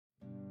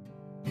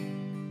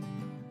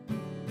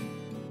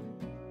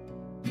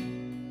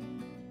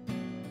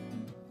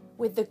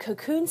With the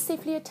Cocoon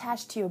safely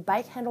attached to your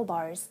bike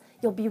handlebars,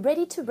 you'll be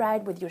ready to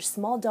ride with your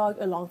small dog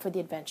along for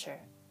the adventure.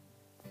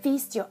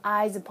 Feast your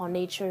eyes upon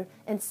nature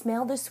and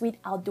smell the sweet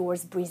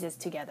outdoors breezes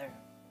together.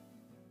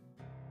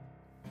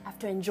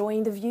 After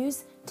enjoying the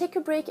views, take a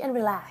break and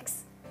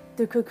relax.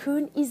 The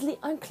Cocoon easily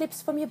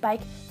unclips from your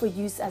bike for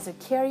use as a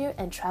carrier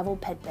and travel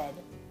pet bed.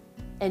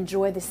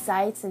 Enjoy the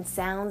sights and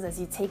sounds as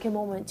you take a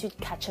moment to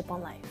catch up on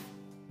life.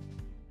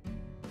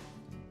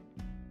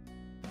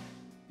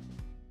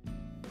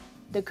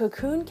 The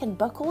Cocoon can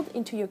buckle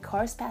into your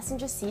car's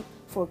passenger seat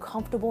for a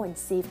comfortable and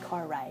safe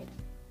car ride.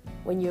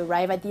 When you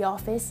arrive at the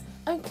office,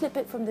 unclip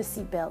it from the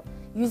seatbelt,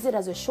 use it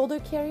as a shoulder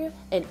carrier,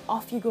 and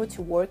off you go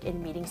to work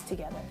and meetings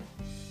together.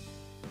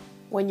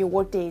 When your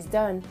workday is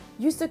done,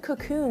 use the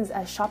Cocoons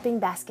as shopping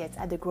baskets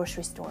at the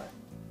grocery store.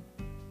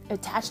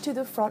 Attached to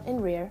the front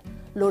and rear,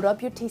 load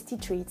up your tasty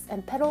treats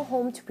and pedal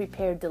home to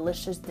prepare a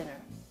delicious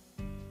dinner.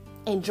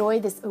 Enjoy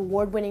this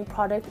award-winning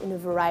product in a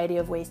variety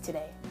of ways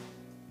today.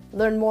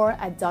 Learn more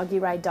at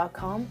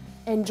DoggyRide.com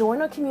and join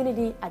our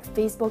community at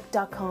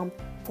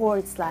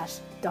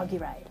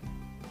Facebook.com/DoggyRide.